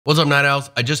What's up, Night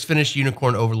Owls? I just finished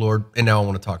Unicorn Overlord, and now I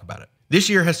want to talk about it. This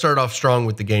year has started off strong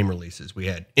with the game releases. We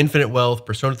had Infinite Wealth,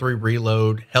 Persona 3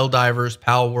 Reload, Helldivers,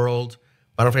 Pal World,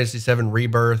 Final Fantasy 7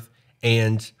 Rebirth,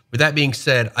 and with that being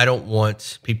said, I don't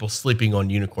want people sleeping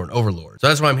on Unicorn Overlord. So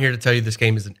that's why I'm here to tell you this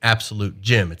game is an absolute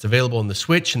gem. It's available on the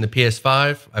Switch and the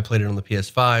PS5. I played it on the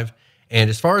PS5. And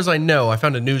as far as I know, I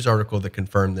found a news article that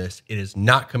confirmed this. It is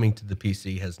not coming to the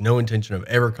PC, has no intention of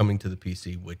ever coming to the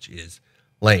PC, which is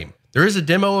lame. There is a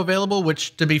demo available,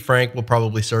 which, to be frank, will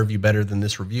probably serve you better than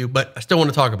this review, but I still want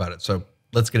to talk about it, so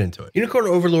let's get into it. Unicorn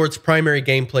Overlord's primary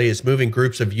gameplay is moving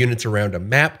groups of units around a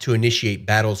map to initiate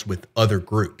battles with other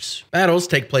groups. Battles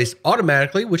take place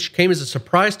automatically, which came as a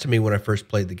surprise to me when I first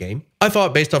played the game. I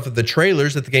thought, based off of the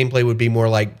trailers, that the gameplay would be more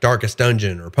like Darkest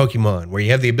Dungeon or Pokemon, where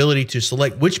you have the ability to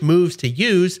select which moves to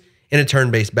use in a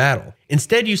turn-based battle.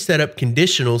 Instead, you set up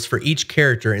conditionals for each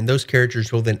character, and those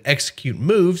characters will then execute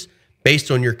moves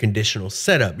based on your conditional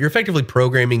setup. You're effectively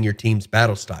programming your team's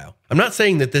battle style. I'm not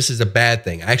saying that this is a bad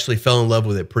thing. I actually fell in love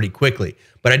with it pretty quickly,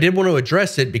 but I did want to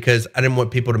address it because I didn't want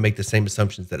people to make the same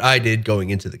assumptions that I did going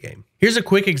into the game. Here's a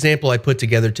quick example I put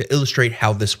together to illustrate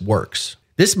how this works.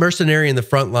 This mercenary in the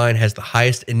front line has the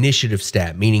highest initiative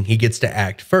stat, meaning he gets to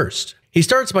act first. He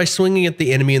starts by swinging at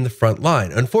the enemy in the front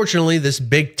line. Unfortunately, this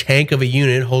big tank of a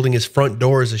unit holding his front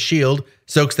door as a shield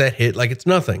soaks that hit like it's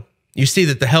nothing. You see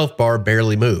that the health bar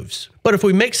barely moves. But if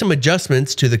we make some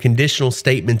adjustments to the conditional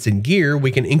statements in gear,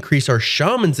 we can increase our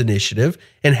shaman's initiative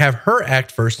and have her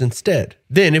act first instead.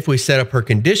 Then if we set up her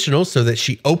conditional so that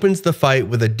she opens the fight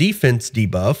with a defense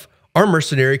debuff, our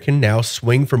mercenary can now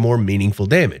swing for more meaningful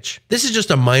damage. This is just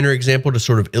a minor example to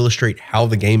sort of illustrate how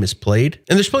the game is played,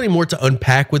 and there's plenty more to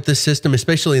unpack with this system,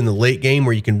 especially in the late game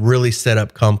where you can really set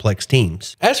up complex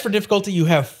teams. As for difficulty, you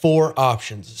have 4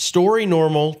 options: Story,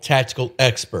 Normal, Tactical,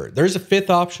 Expert. There's a 5th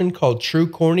option called True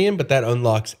Cornian, but that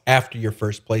unlocks after your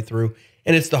first playthrough,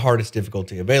 and it's the hardest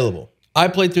difficulty available. I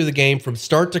played through the game from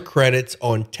start to credits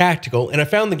on Tactical, and I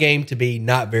found the game to be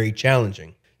not very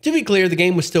challenging. To be clear, the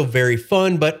game was still very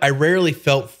fun, but I rarely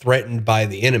felt threatened by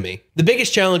the enemy. The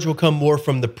biggest challenge will come more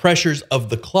from the pressures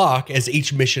of the clock, as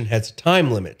each mission has a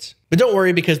time limit. But don't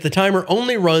worry, because the timer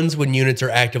only runs when units are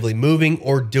actively moving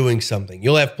or doing something.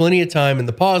 You'll have plenty of time in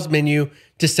the pause menu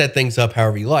to set things up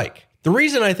however you like. The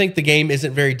reason I think the game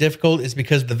isn't very difficult is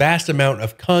because the vast amount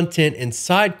of content and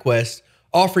side quests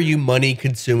offer you money,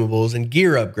 consumables, and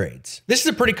gear upgrades. This is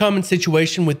a pretty common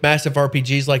situation with massive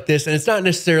RPGs like this, and it's not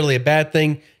necessarily a bad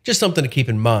thing, just something to keep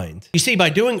in mind. You see, by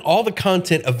doing all the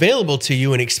content available to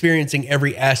you and experiencing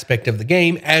every aspect of the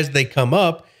game as they come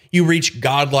up, you reach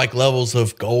godlike levels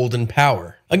of gold and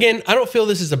power. Again, I don't feel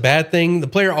this is a bad thing. The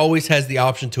player always has the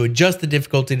option to adjust the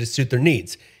difficulty to suit their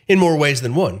needs, in more ways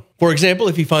than one. For example,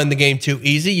 if you find the game too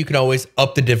easy, you can always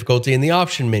up the difficulty in the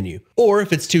option menu. Or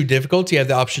if it's too difficult, you have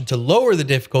the option to lower the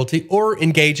difficulty or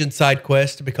engage in side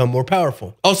quests to become more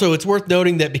powerful. Also, it's worth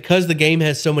noting that because the game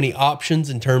has so many options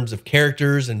in terms of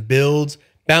characters and builds,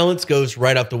 balance goes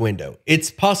right out the window.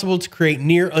 It's possible to create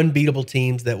near unbeatable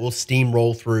teams that will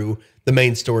steamroll through the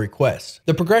main story quest.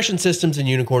 The progression systems in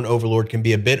Unicorn Overlord can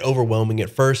be a bit overwhelming at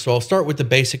first, so I'll start with the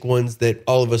basic ones that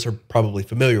all of us are probably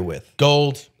familiar with: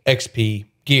 gold, XP,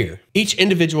 gear. Each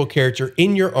individual character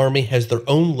in your army has their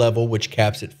own level, which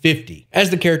caps at 50.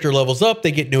 As the character levels up,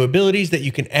 they get new abilities that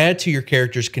you can add to your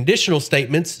character's conditional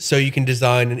statements so you can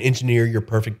design and engineer your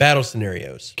perfect battle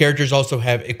scenarios. Characters also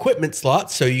have equipment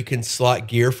slots, so you can slot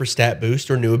gear for stat boost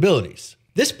or new abilities.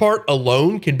 This part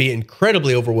alone can be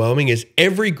incredibly overwhelming, as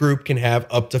every group can have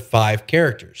up to 5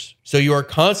 characters. So you are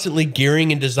constantly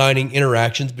gearing and designing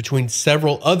interactions between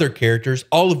several other characters,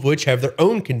 all of which have their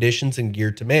own conditions and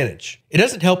gear to manage. It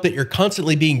doesn't help that you're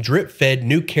constantly being drip-fed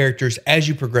new characters as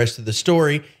you progress through the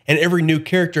story, and every new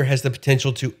character has the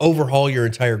potential to overhaul your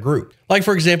entire group. Like,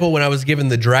 for example, when I was given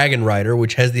the Dragon Rider,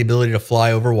 which has the ability to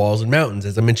fly over walls and mountains,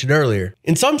 as I mentioned earlier.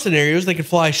 In some scenarios, they could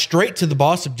fly straight to the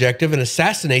boss objective and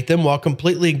assassinate them while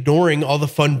completely ignoring all the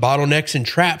fun bottlenecks and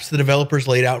traps the developers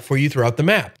laid out for you throughout the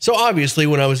map. So obviously,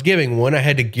 when I was giving one, I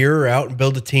had to gear her out and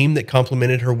build a team that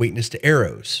complemented her weakness to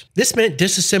arrows. This meant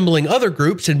disassembling other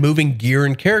groups and moving gear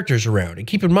and characters around. And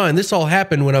keep in mind, this all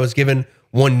happened when I was given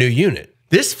one new unit.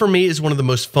 This, for me, is one of the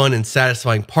most fun and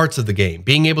satisfying parts of the game,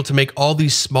 being able to make all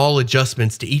these small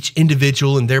adjustments to each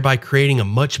individual and thereby creating a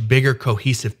much bigger,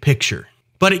 cohesive picture.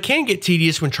 But it can get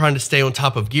tedious when trying to stay on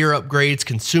top of gear upgrades,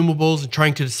 consumables, and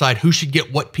trying to decide who should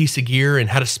get what piece of gear and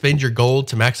how to spend your gold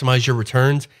to maximize your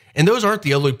returns. And those aren't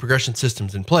the only progression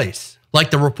systems in place. Like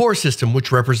the rapport system,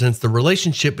 which represents the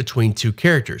relationship between two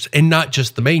characters, and not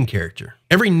just the main character.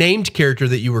 Every named character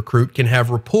that you recruit can have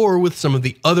rapport with some of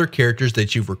the other characters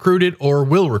that you've recruited or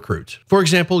will recruit. For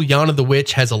example, Yana the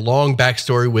Witch has a long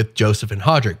backstory with Joseph and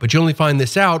Hodrick, but you only find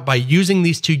this out by using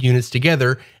these two units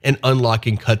together and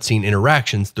unlocking cutscene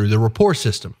interactions through the rapport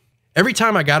system. Every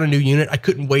time I got a new unit, I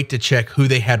couldn't wait to check who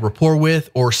they had rapport with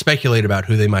or speculate about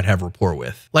who they might have rapport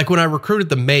with. Like when I recruited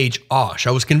the mage Osh,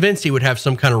 I was convinced he would have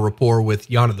some kind of rapport with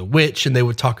Yana the Witch and they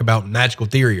would talk about magical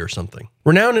theory or something.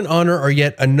 Renown and Honor are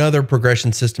yet another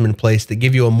progression system in place that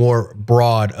give you a more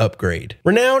broad upgrade.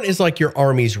 Renown is like your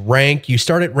army's rank. You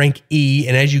start at rank E,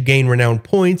 and as you gain Renown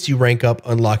points, you rank up,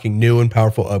 unlocking new and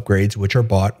powerful upgrades which are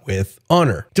bought with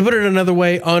Honor. To put it another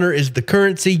way, Honor is the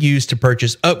currency used to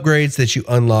purchase upgrades that you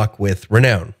unlock with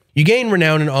Renown. You gain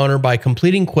Renown and Honor by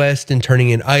completing quests and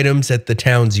turning in items at the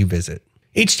towns you visit.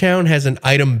 Each town has an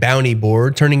item bounty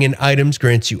board. Turning in items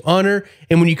grants you honor,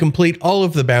 and when you complete all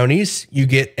of the bounties, you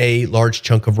get a large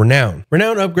chunk of renown.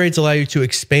 Renown upgrades allow you to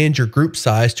expand your group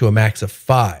size to a max of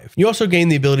 5. You also gain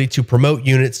the ability to promote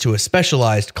units to a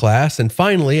specialized class, and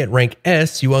finally, at rank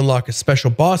S, you unlock a special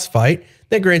boss fight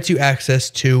that grants you access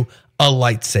to a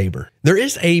lightsaber. There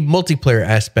is a multiplayer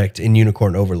aspect in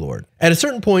Unicorn Overlord. At a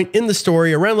certain point in the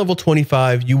story, around level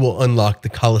 25, you will unlock the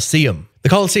Colosseum. The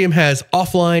Colosseum has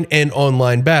offline and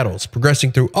online battles.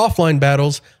 Progressing through offline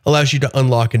battles allows you to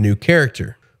unlock a new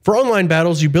character. For online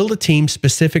battles, you build a team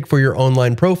specific for your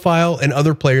online profile, and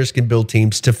other players can build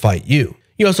teams to fight you.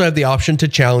 You also have the option to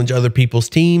challenge other people's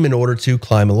team in order to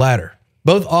climb a ladder.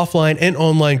 Both offline and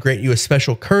online grant you a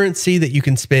special currency that you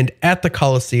can spend at the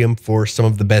Colosseum for some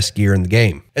of the best gear in the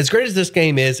game. As great as this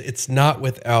game is, it's not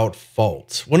without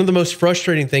faults. One of the most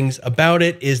frustrating things about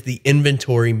it is the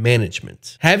inventory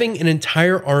management. Having an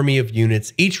entire army of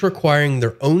units, each requiring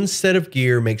their own set of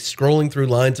gear, makes scrolling through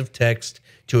lines of text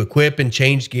to equip and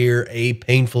change gear a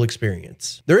painful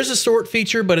experience. There is a sort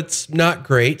feature, but it's not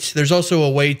great. There's also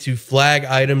a way to flag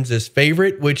items as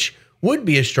favorite, which would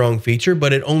be a strong feature,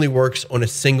 but it only works on a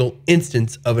single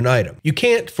instance of an item. You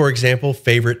can't, for example,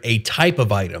 favorite a type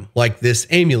of item, like this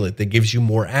amulet that gives you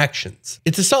more actions.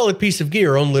 It's a solid piece of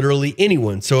gear on literally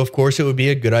anyone, so of course it would be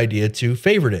a good idea to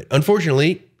favorite it.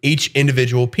 Unfortunately, each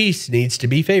individual piece needs to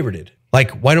be favorited.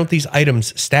 Like, why don't these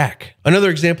items stack? Another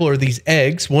example are these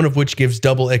eggs, one of which gives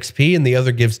double XP and the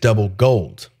other gives double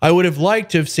gold. I would have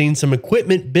liked to have seen some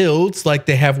equipment builds like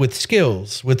they have with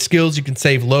skills. With skills, you can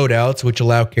save loadouts, which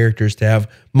allow characters to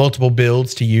have multiple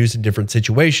builds to use in different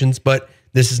situations, but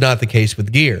this is not the case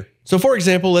with gear. So for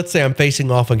example, let's say I'm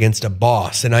facing off against a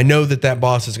boss, and I know that that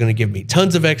boss is going to give me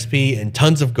tons of XP and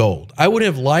tons of gold. I would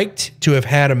have liked to have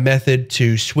had a method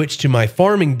to switch to my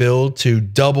farming build to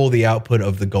double the output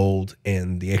of the gold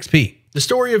and the XP. The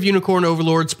story of Unicorn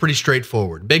Overlord's pretty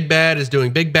straightforward. Big Bad is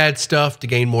doing big bad stuff to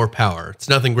gain more power. It's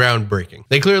nothing groundbreaking.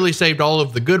 They clearly saved all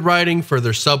of the good writing for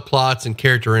their subplots and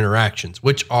character interactions,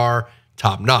 which are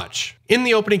top-notch. In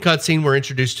the opening cutscene, we're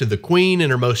introduced to the Queen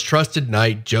and her most trusted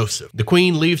knight, Joseph. The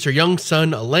Queen leaves her young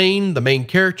son, Elaine, the main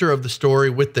character of the story,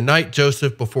 with the knight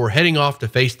Joseph before heading off to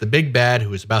face the big bad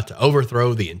who is about to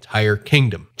overthrow the entire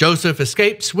kingdom. Joseph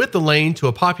escapes with Elaine to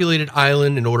a populated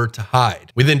island in order to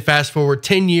hide. We then fast forward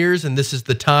 10 years, and this is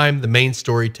the time the main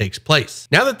story takes place.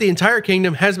 Now that the entire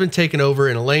kingdom has been taken over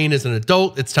and Elaine is an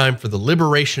adult, it's time for the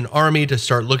Liberation Army to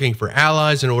start looking for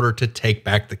allies in order to take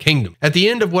back the kingdom. At the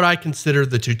end of what I consider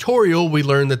the tutorial, we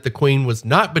learn that the Queen was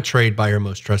not betrayed by her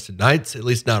most trusted knights, at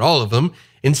least not all of them.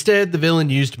 Instead, the villain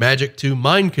used magic to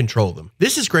mind control them.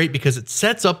 This is great because it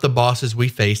sets up the bosses we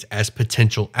face as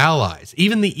potential allies.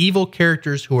 Even the evil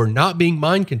characters who are not being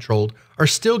mind controlled are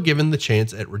still given the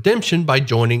chance at redemption by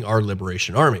joining our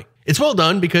Liberation Army. It's well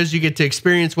done because you get to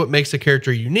experience what makes a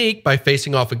character unique by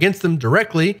facing off against them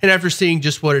directly, and after seeing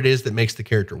just what it is that makes the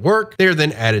character work, they are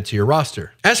then added to your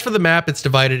roster. As for the map, it's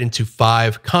divided into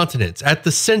 5 continents. At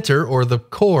the center, or the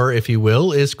core if you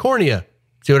will, is Cornea.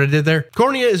 See what I did there?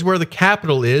 Cornea is where the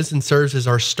capital is and serves as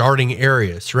our starting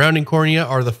area. Surrounding Cornea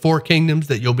are the 4 kingdoms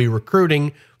that you'll be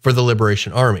recruiting for the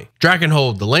Liberation Army.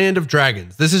 Dragonhold, the land of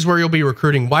dragons. This is where you'll be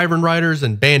recruiting wyvern riders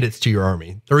and bandits to your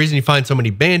army. The reason you find so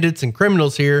many bandits and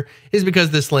criminals here is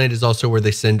because this land is also where they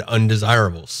send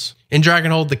undesirables. In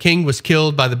Dragonhold, the king was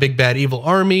killed by the big bad evil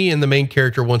army, and the main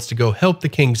character wants to go help the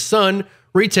king's son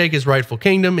retake his rightful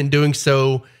kingdom. In doing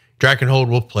so, Dragonhold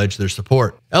will pledge their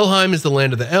support. Elheim is the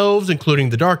land of the elves, including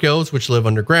the dark elves, which live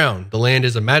underground. The land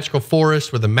is a magical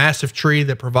forest with a massive tree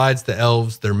that provides the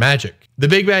elves their magic. The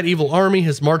big bad evil army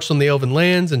has marched on the elven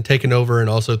lands and taken over and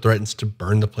also threatens to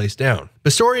burn the place down.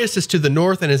 Bastorius is to the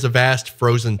north and is a vast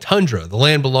frozen tundra. The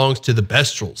land belongs to the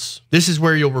Bestrels. This is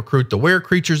where you'll recruit the were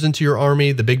creatures into your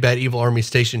army. The big bad evil army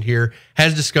stationed here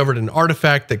has discovered an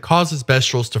artifact that causes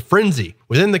Bestrels to frenzy.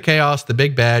 Within the chaos, the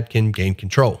big bad can gain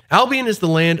control. Albion is the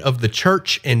land of the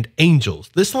church and angels.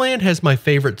 This land has my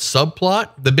favorite subplot.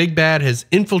 The big bad has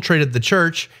infiltrated the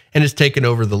church and has taken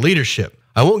over the leadership.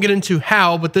 I won't get into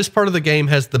how, but this part of the game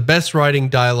has the best writing,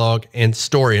 dialogue, and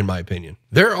story in my opinion.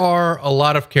 There are a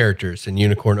lot of characters in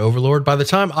Unicorn Overlord. By the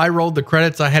time I rolled the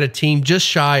credits, I had a team just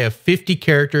shy of 50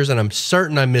 characters, and I'm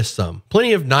certain I missed some.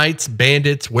 Plenty of knights,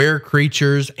 bandits, were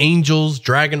creatures, angels,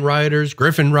 dragon riders,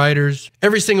 griffin riders.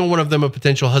 Every single one of them a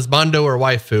potential husbando or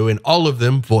waifu, and all of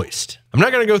them voiced. I'm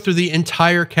not going to go through the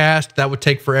entire cast, that would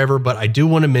take forever, but I do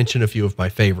want to mention a few of my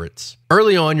favorites.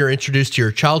 Early on, you're introduced to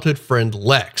your childhood friend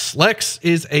Lex. Lex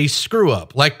is a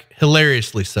screw-up, like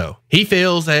hilariously so. He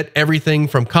fails at everything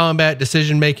from combat,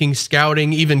 decision-making,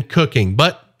 scouting, even cooking,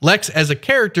 but Lex as a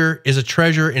character is a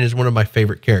treasure and is one of my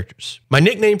favorite characters. My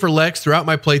nickname for Lex throughout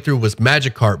my playthrough was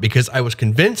Magikarp because I was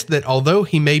convinced that although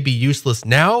he may be useless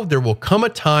now, there will come a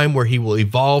time where he will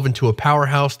evolve into a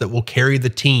powerhouse that will carry the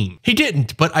team. He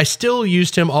didn't, but I still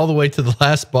used him all the way to the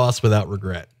last boss without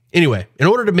regret. Anyway, in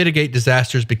order to mitigate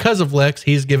disasters because of Lex,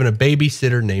 he is given a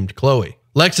babysitter named Chloe.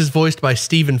 Lex is voiced by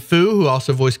Stephen Fu, who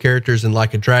also voiced characters in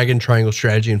Like a Dragon, Triangle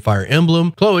Strategy, and Fire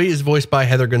Emblem. Chloe is voiced by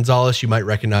Heather Gonzalez, you might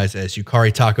recognize as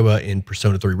Yukari Takaba in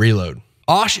Persona 3 Reload.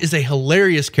 Osh is a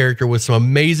hilarious character with some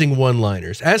amazing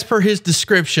one-liners. As per his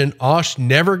description, Osh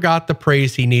never got the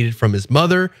praise he needed from his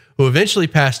mother, who eventually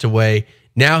passed away.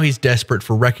 Now he's desperate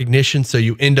for recognition, so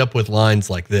you end up with lines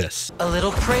like this. A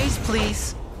little praise,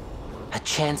 please. A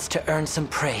chance to earn some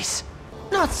praise.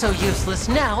 Not so useless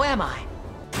now, am I?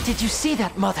 Did you see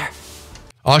that, Mother?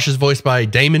 Osh is voiced by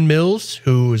Damon Mills,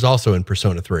 who is also in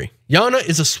Persona 3. Yana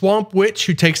is a swamp witch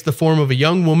who takes the form of a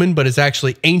young woman but is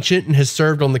actually ancient and has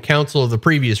served on the council of the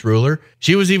previous ruler.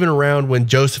 She was even around when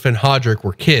Joseph and Hodrick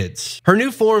were kids. Her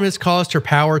new form has caused her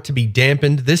power to be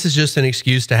dampened. This is just an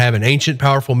excuse to have an ancient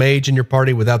powerful mage in your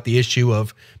party without the issue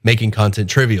of making content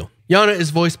trivial. Yana is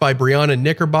voiced by Brianna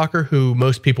Knickerbocker, who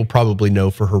most people probably know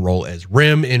for her role as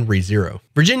Rem in ReZero.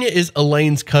 Virginia is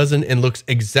Elaine's cousin and looks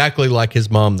exactly like his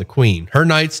mom, the Queen. Her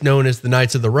knights, known as the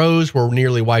Knights of the Rose, were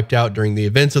nearly wiped out during the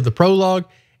events of the prologue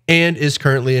and is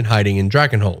currently in hiding in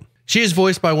Dragonhold. She is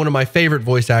voiced by one of my favorite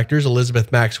voice actors,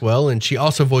 Elizabeth Maxwell, and she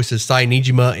also voices Sai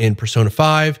Nijima in Persona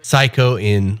 5, Psycho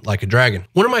in Like a Dragon.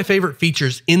 One of my favorite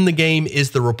features in the game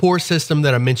is the rapport system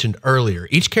that I mentioned earlier.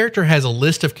 Each character has a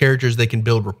list of characters they can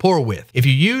build rapport with. If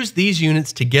you use these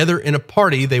units together in a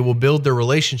party, they will build their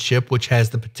relationship, which has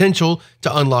the potential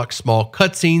to unlock small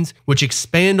cutscenes, which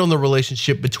expand on the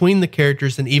relationship between the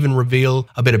characters and even reveal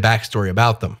a bit of backstory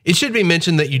about them. It should be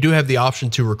mentioned that you do have the option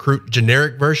to recruit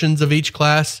generic versions of each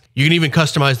class. You can even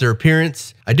customize their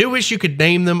appearance. I do wish you could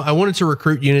name them. I wanted to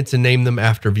recruit units and name them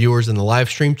after viewers in the live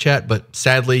stream chat, but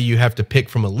sadly you have to pick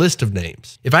from a list of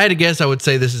names. If I had to guess, I would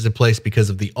say this is a place because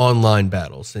of the online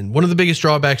battles. And one of the biggest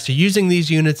drawbacks to using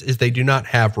these units is they do not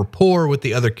have rapport with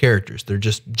the other characters. They're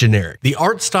just generic. The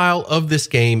art style of this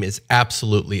game is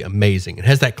absolutely amazing. It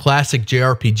has that classic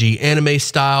JRPG anime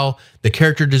style. The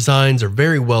character designs are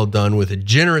very well done with a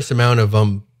generous amount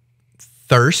of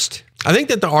thirst. I think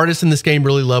that the artists in this game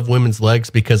really love women's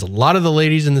legs because a lot of the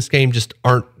ladies in this game just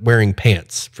aren't wearing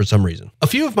pants for some reason. A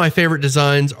few of my favorite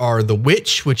designs are the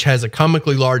Witch, which has a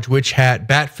comically large witch hat,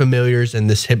 bat familiars, and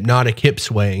this hypnotic hip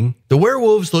swaying. The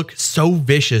werewolves look so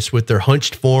vicious with their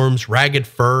hunched forms, ragged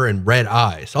fur, and red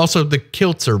eyes. Also, the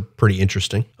kilts are pretty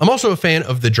interesting. I'm also a fan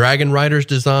of the Dragon Rider's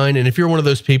design, and if you're one of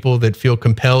those people that feel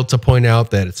compelled to point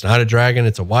out that it's not a dragon,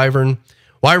 it's a wyvern.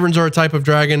 Wyverns are a type of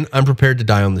dragon. I'm prepared to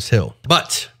die on this hill.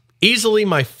 But easily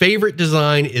my favorite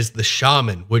design is the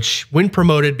Shaman, which when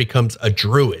promoted becomes a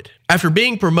Druid. After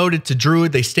being promoted to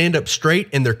Druid, they stand up straight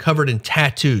and they're covered in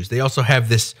tattoos. They also have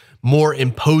this more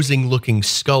imposing looking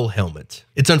skull helmet.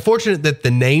 It's unfortunate that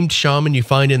the named Shaman you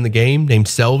find in the game, named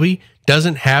Selvi,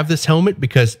 doesn't have this helmet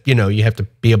because, you know, you have to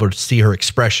be able to see her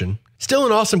expression. Still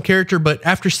an awesome character, but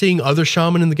after seeing other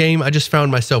Shaman in the game, I just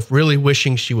found myself really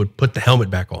wishing she would put the helmet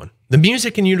back on. The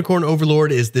music in Unicorn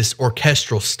Overlord is this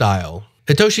orchestral style.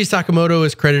 Hitoshi Sakamoto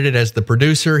is credited as the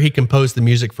producer. He composed the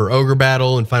music for Ogre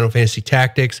Battle and Final Fantasy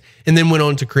Tactics, and then went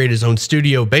on to create his own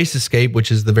studio, Base Escape,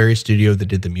 which is the very studio that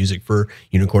did the music for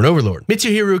Unicorn Overlord.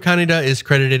 Mitsuhiro Kaneda is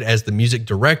credited as the music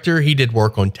director. He did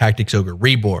work on Tactics Ogre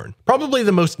Reborn. Probably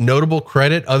the most notable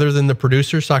credit other than the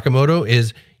producer, Sakamoto,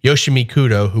 is Yoshimi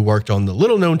Kudo, who worked on the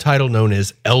little-known title known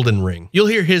as Elden Ring. You'll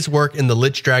hear his work in the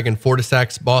Lich Dragon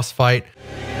Fortisax boss fight.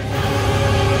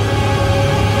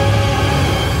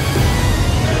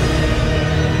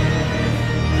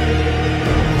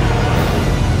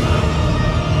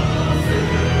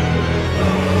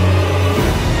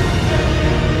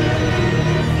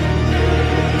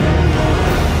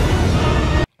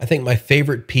 I think my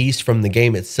favorite piece from the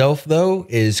game itself, though,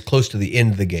 is close to the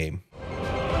end of the game.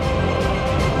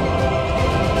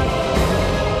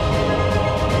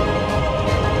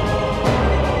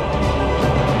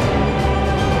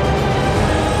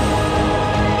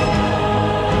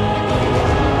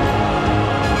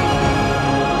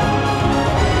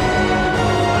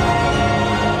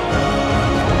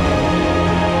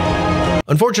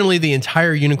 Unfortunately, the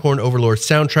entire Unicorn Overlord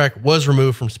soundtrack was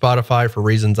removed from Spotify for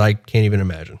reasons I can't even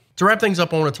imagine. To wrap things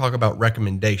up, I want to talk about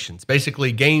recommendations.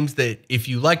 Basically, games that if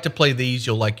you like to play these,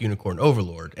 you'll like Unicorn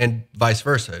Overlord, and vice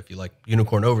versa. If you like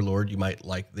Unicorn Overlord, you might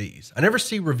like these. I never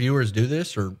see reviewers do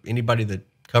this, or anybody that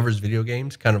covers video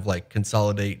games kind of like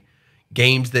consolidate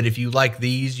games that if you like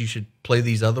these, you should play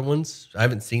these other ones. I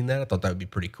haven't seen that. I thought that would be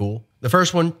pretty cool. The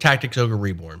first one, Tactics Ogre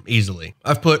Reborn, easily.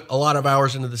 I've put a lot of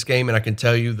hours into this game, and I can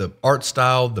tell you the art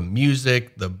style, the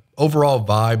music, the overall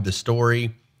vibe, the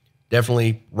story,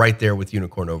 definitely right there with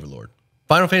Unicorn Overlord.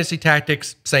 Final Fantasy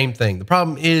Tactics, same thing. The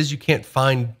problem is you can't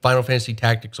find Final Fantasy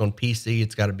Tactics on PC.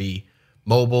 It's got to be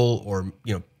mobile or,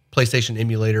 PlayStation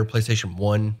emulator, PlayStation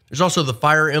 1. There's also the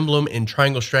Fire Emblem and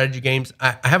Triangle strategy games.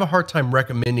 I have a hard time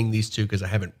recommending these two because I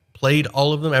haven't played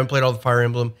all of them. I haven't played all the Fire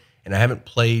Emblem, and I haven't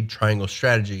played Triangle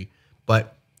strategy,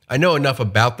 but I know enough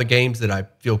about the games that I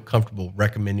feel comfortable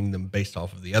recommending them based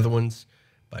off of the other ones,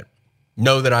 but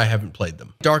know that I haven't played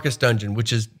them. Darkest Dungeon,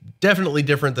 which is definitely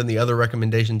different than the other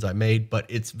recommendations I made, but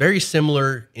it's very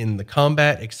similar in the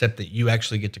combat, except that you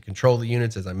actually get to control the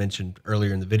units, as I mentioned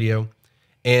earlier in the video,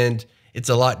 and it's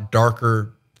a lot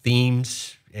darker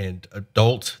themes and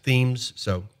adult themes,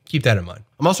 so keep that in mind.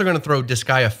 I'm also going to throw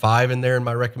Disgaea 5 in there in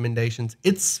my recommendations.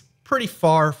 It's pretty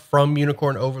far from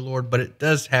Unicorn Overlord, but it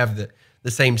does have the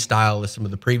same style as some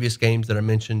of the previous games that I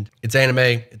mentioned. It's anime,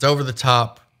 it's over the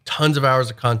top, tons of hours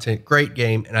of content, great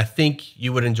game, and I think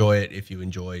you would enjoy it if you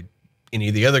enjoyed any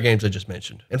of the other games I just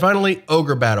mentioned. And finally,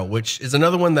 Ogre Battle, which is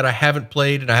another one that I haven't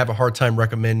played and I have a hard time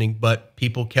recommending, but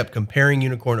people kept comparing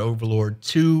Unicorn Overlord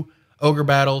to Ogre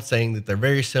Battle, saying that they're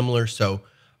very similar, so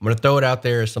I'm going to throw it out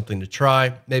there as something to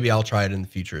try. Maybe I'll try it in the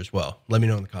future as well. Let me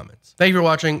know in the comments. Thank you for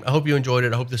watching. I hope you enjoyed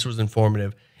it. I hope this was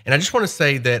informative. And I just want to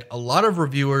say that a lot of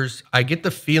reviewers, I get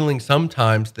the feeling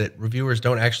sometimes that reviewers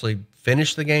don't actually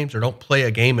finish the games or don't play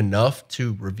a game enough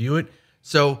to review it.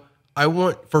 So I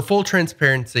want, for full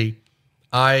transparency,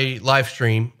 I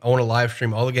want to live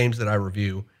stream all the games that I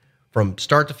review from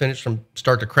start to finish, from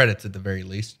start to credits at the very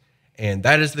least. And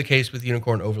that is the case with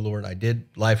Unicorn Overlord. I did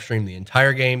live stream the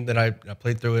entire game that I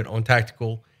played through it on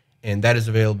Tactical, and that is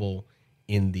available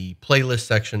in the playlist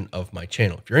section of my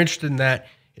channel. If you're interested in that,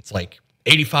 it's like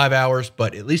 85 hours,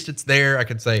 but at least it's there. I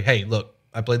could say, hey, look,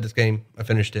 I played this game. I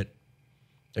finished it.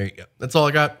 There you go. That's all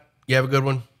I got. You have a good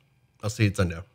one. I'll see you at sundown.